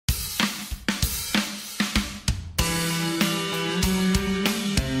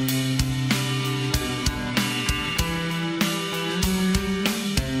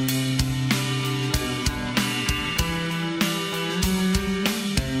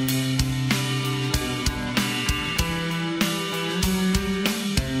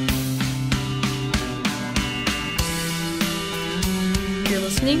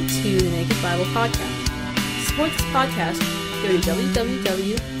listening to the Naked Bible Podcast. To support this podcast, go to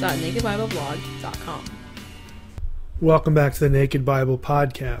www.nakedbibleblog.com. Welcome back to the Naked Bible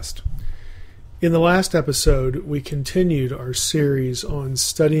Podcast. In the last episode, we continued our series on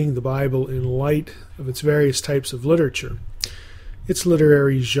studying the Bible in light of its various types of literature, its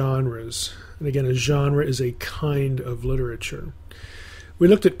literary genres. And again, a genre is a kind of literature. We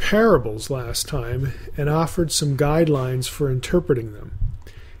looked at parables last time and offered some guidelines for interpreting them.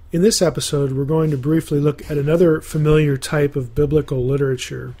 In this episode, we're going to briefly look at another familiar type of biblical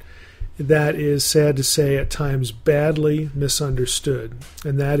literature that is, sad to say, at times badly misunderstood,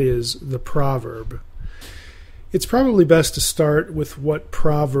 and that is the proverb. It's probably best to start with what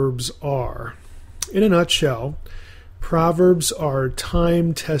proverbs are. In a nutshell, proverbs are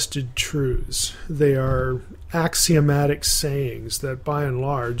time-tested truths. They are axiomatic sayings that, by and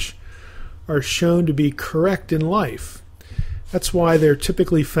large, are shown to be correct in life. That's why they're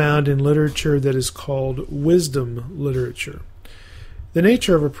typically found in literature that is called wisdom literature. The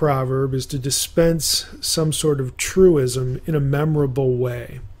nature of a proverb is to dispense some sort of truism in a memorable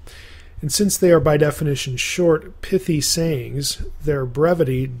way. And since they are by definition short, pithy sayings, their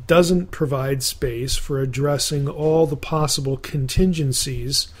brevity doesn't provide space for addressing all the possible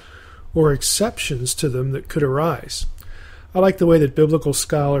contingencies or exceptions to them that could arise. I like the way that biblical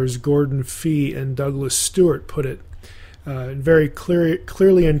scholars Gordon Fee and Douglas Stewart put it very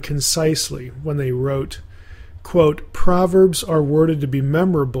clearly and concisely when they wrote, quote, "Proverbs are worded to be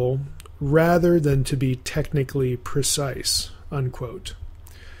memorable rather than to be technically precise," unquote.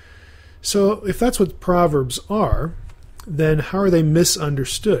 So if that's what proverbs are, then how are they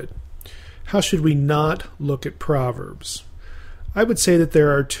misunderstood? How should we not look at proverbs? I would say that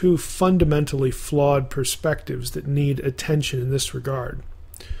there are two fundamentally flawed perspectives that need attention in this regard.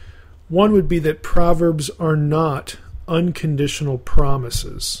 One would be that proverbs are not unconditional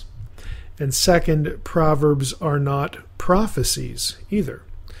promises. And second, proverbs are not prophecies either.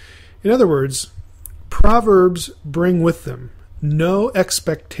 In other words, proverbs bring with them no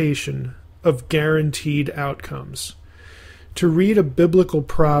expectation of guaranteed outcomes. To read a biblical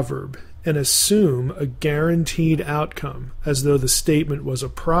proverb and assume a guaranteed outcome as though the statement was a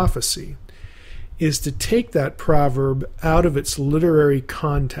prophecy is to take that proverb out of its literary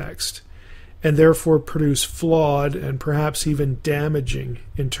context and therefore produce flawed and perhaps even damaging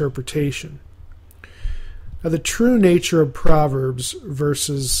interpretation. Now, the true nature of proverbs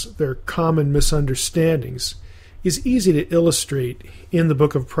versus their common misunderstandings is easy to illustrate in the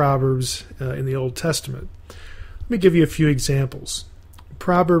book of Proverbs in the Old Testament. Let me give you a few examples.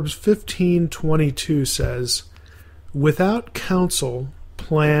 Proverbs 15:22 says, "Without counsel,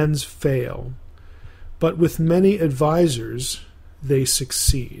 plans fail, but with many advisors, they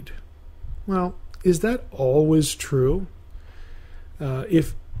succeed." Well, is that always true?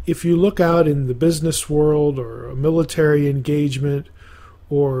 If you look out in the business world or a military engagement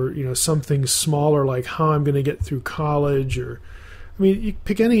or something smaller like how I'm going to get through college, or you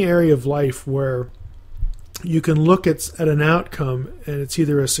pick any area of life where you can look at an outcome and it's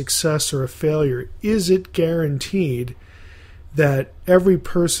either a success or a failure. Is it guaranteed that every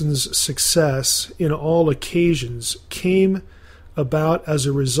person's success in all occasions came about as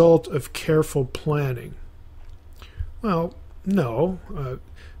a result of careful planning? Well, no.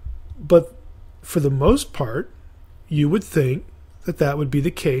 But for the most part, you would think that would be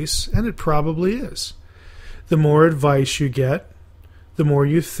the case, and it probably is. The more advice you get, the more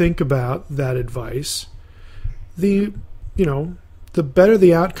you think about that advice, the better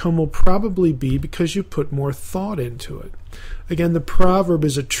the outcome will probably be because you put more thought into it. Again, the proverb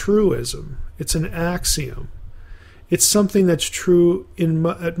is a truism. It's an axiom. It's something that's true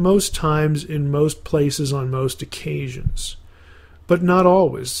at most times, in most places, on most occasions. But not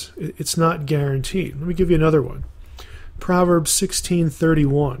always. It's not guaranteed. Let me give you another one. Proverbs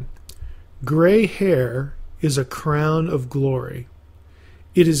 16:31. "Gray hair is a crown of glory.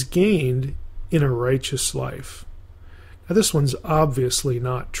 It is gained in a righteous life." Now this one's obviously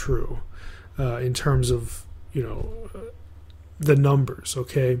not true in terms of, the numbers,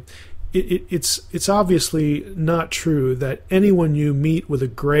 okay? It's obviously not true that anyone you meet with a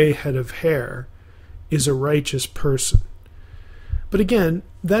gray head of hair is a righteous person. But again,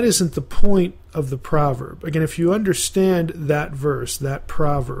 that isn't the point of the proverb. Again, if you understand that verse, that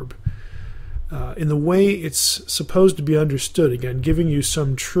proverb, in the way it's supposed to be understood, again, giving you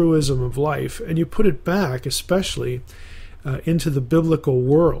some truism of life, and you put it back, especially into the biblical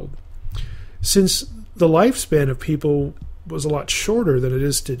world, since the lifespan of people was a lot shorter than it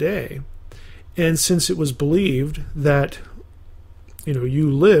is today, and since it was believed that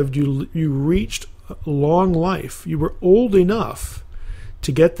you reached a long life, you were old enough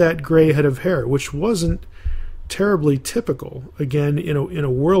to get that gray head of hair, which wasn't terribly typical. Again, in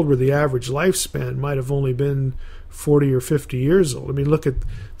a world where the average lifespan might have only been 40 or 50 years old. I mean, look at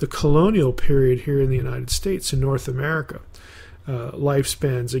the colonial period here in the United States, in North America.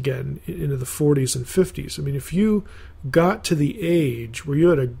 Lifespans, again, into the 40s and 50s. I mean, if you got to the age where you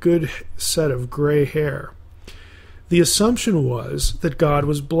had a good set of gray hair, the assumption was that God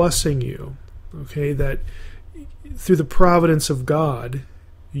was blessing you, okay, that through the providence of God,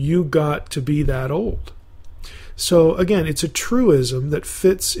 you got to be that old. So again, it's a truism that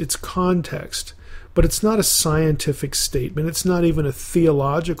fits its context, but it's not a scientific statement. It's not even a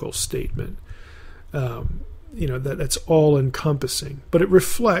theological statement, that's all-encompassing. But it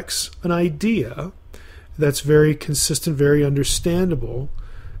reflects an idea that's very consistent, very understandable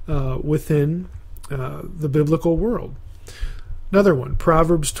within the biblical world. Another one,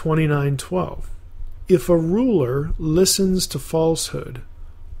 Proverbs 29:12. If a ruler listens to falsehood,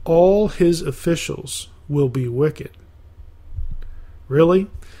 all his officials will be wicked. Really?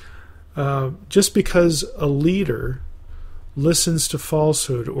 Just because a leader listens to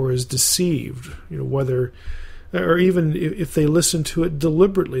falsehood or is deceived, whether, or even if they listen to it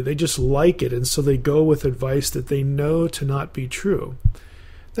deliberately, they just like it, and so they go with advice that they know to not be true.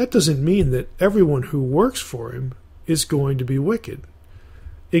 That doesn't mean that everyone who works for him is going to be wicked.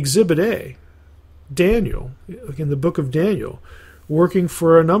 Exhibit A, Daniel, in the book of Daniel, working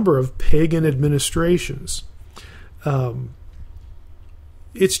for a number of pagan administrations.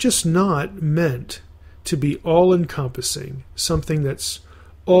 It's just not meant to be all-encompassing, something that's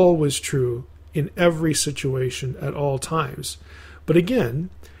always true in every situation at all times. But again,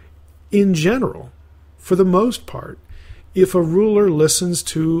 in general, for the most part, if a ruler listens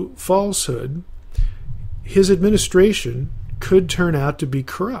to falsehood, his administration could turn out to be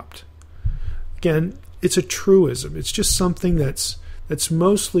corrupt. Again, it's a truism. It's just something that's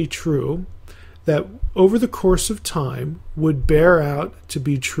mostly true, that over the course of time would bear out to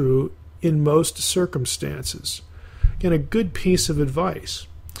be true in most circumstances. Again, a good piece of advice.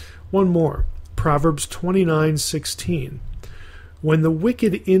 One more, Proverbs 29:16. When the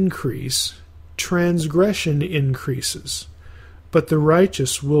wicked increase, transgression increases, but the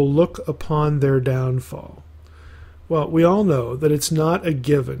righteous will look upon their downfall. Well, we all know that it's not a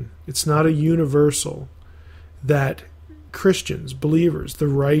given, it's not a universal, that Christians, believers, the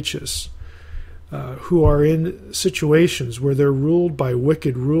righteous, who are in situations where they're ruled by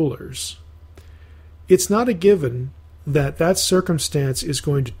wicked rulers, it's not a given that that circumstance is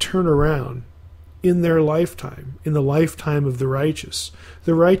going to turn around in their lifetime, in the lifetime of the righteous.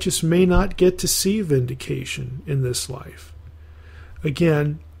 The righteous may not get to see vindication in this life.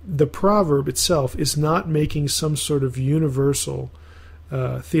 Again, the proverb itself is not making some sort of universal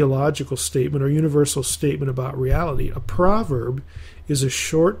theological statement or universal statement about reality. A proverb is a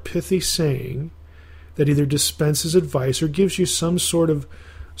short, pithy saying that either dispenses advice or gives you some sort of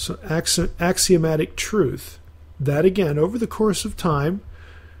axiomatic truth that, again, over the course of time,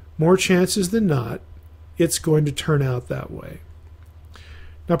 more chances than not, it's going to turn out that way.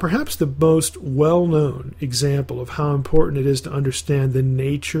 Now, perhaps the most well-known example of how important it is to understand the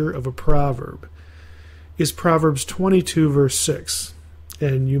nature of a proverb is Proverbs 22, verse 6.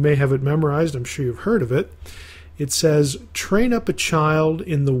 And you may have it memorized. I'm sure you've heard of it. It says, "Train up a child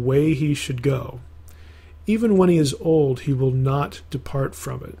in the way he should go. Even when he is old, he will not depart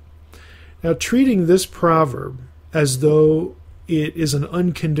from it." Now, treating this proverb as though it is an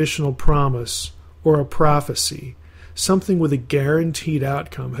unconditional promise or a prophecy, something with a guaranteed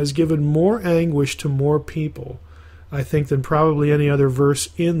outcome, has given more anguish to more people, I think, than probably any other verse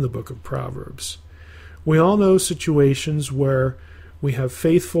in the book of Proverbs. We all know situations where we have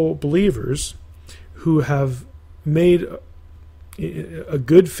faithful believers who have made a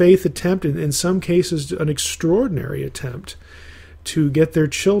good faith attempt, in some cases an extraordinary attempt, to get their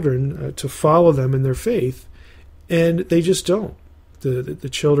children to follow them in their faith, and they just don't. The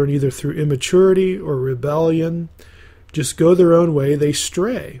children, either through immaturity or rebellion, just go their own way. They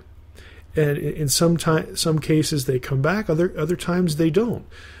stray, and in some cases they come back. Other times they don't.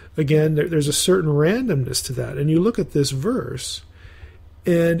 Again, there's a certain randomness to that. And you look at this verse,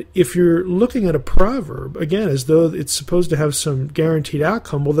 and if you're looking at a proverb, again, as though it's supposed to have some guaranteed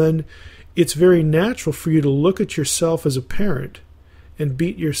outcome, well, then it's very natural for you to look at yourself as a parent and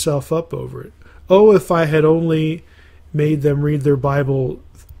beat yourself up over it. Oh, if I had only made them read their Bible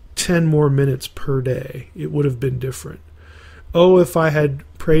 10 more minutes per day, it would have been different. Oh, if I had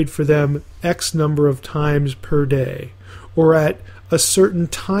prayed for them X number of times per day, or at a certain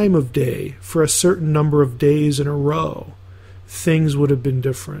time of day for a certain number of days in a row, things would have been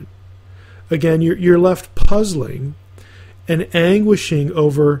different. Again, you're left puzzling, and anguishing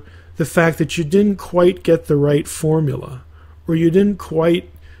over the fact that you didn't quite get the right formula, or you didn't quite,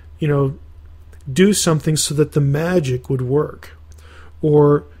 do something so that the magic would work.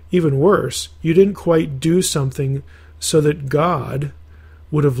 Or even worse, you didn't quite do something so that God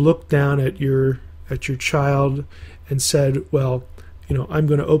would have looked down at your child and said, well, I'm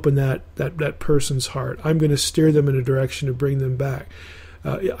going to open that person's heart. I'm going to steer them in a direction to bring them back.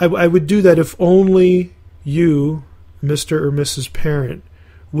 I would do that if only you, Mr. or Mrs. Parent,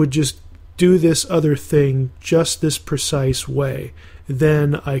 would just do this other thing just this precise way.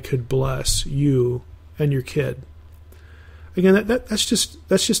 Then I could bless you and your kid. Again, that's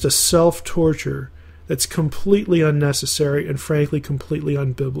just a self-torture that's completely unnecessary and frankly completely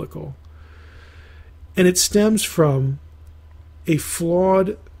unbiblical. And it stems from a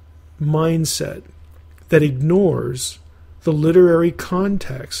flawed mindset that ignores the literary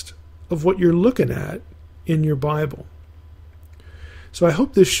context of what you're looking at in your Bible. So I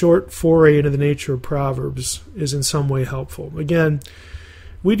hope this short foray into the nature of Proverbs is in some way helpful. Again,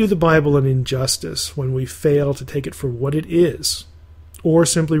 we do the Bible an injustice when we fail to take it for what it is, or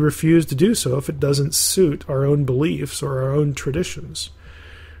simply refuse to do so if it doesn't suit our own beliefs or our own traditions.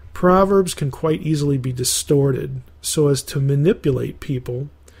 Proverbs can quite easily be distorted so as to manipulate people,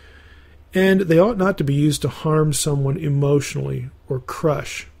 and they ought not to be used to harm someone emotionally or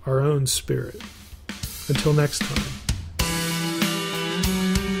crush our own spirit. Until next time.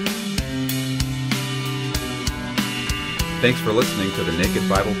 Thanks for listening to the Naked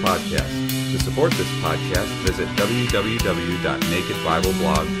Bible Podcast. To support this podcast, visit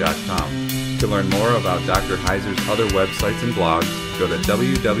www.nakedbibleblog.com. To learn more about Dr. Heiser's other websites and blogs, go to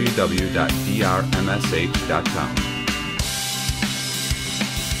www.drmsh.com.